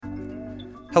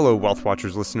Hello, Wealth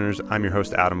Watchers listeners. I'm your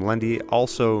host, Adam Lundy,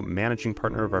 also managing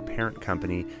partner of our parent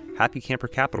company, Happy Camper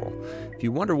Capital. If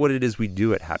you wonder what it is we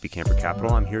do at Happy Camper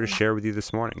Capital, I'm here to share with you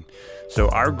this morning. So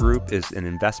our group is an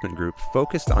investment group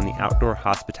focused on the outdoor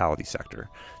hospitality sector.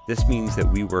 This means that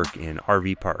we work in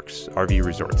RV parks, RV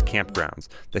resorts, campgrounds,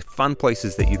 the fun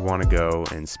places that you'd want to go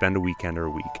and spend a weekend or a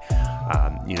week.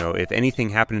 If anything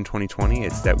happened in 2020,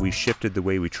 it's that we shifted the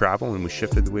way we travel and we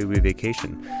shifted the way we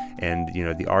vacation. And,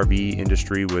 the RV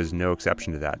industry was no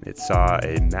exception to that. It saw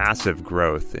a massive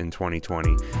growth in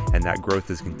 2020, and that growth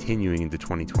is continuing into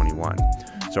 2021.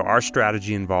 So our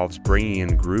strategy involves bringing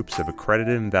in groups of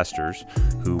accredited investors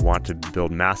who want to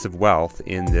build massive wealth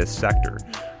in this sector.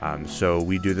 So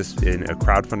we do this in a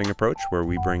crowdfunding approach where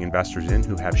we bring investors in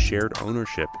who have shared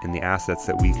ownership in the assets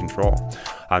that we control.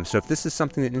 So if this is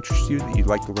something that interests you, that you'd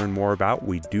like to learn more about,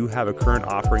 we do have a current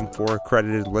offering for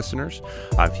accredited listeners.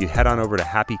 If you head on over to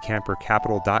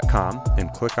happycampercapital.com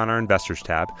and click on our investors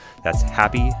tab, that's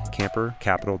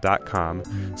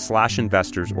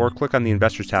happycampercapital.com/investors, or click on the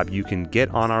investors tab, you can get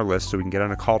on our list so we can get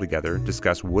on a call together,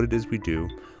 discuss what it is we do,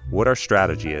 what our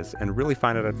strategy is, and really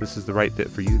find out if this is the right fit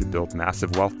for you to build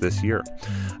massive wealth this year.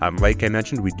 Like I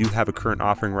mentioned, we do have a current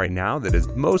offering right now that is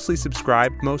mostly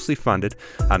subscribed, mostly funded.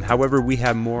 However, we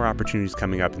have more opportunities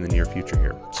coming up in the near future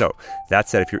here. So that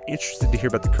said, if you're interested to hear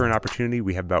about the current opportunity,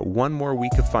 we have about one more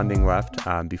week of funding left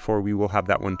before we will have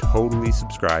that one totally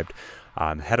subscribed.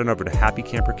 Head on over to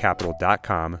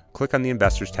happycampercapital.com, click on the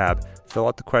investors tab, fill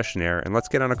out the questionnaire, and let's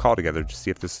get on a call together to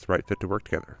see if this is the right fit to work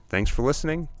together. Thanks for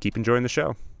listening. Keep enjoying the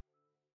show.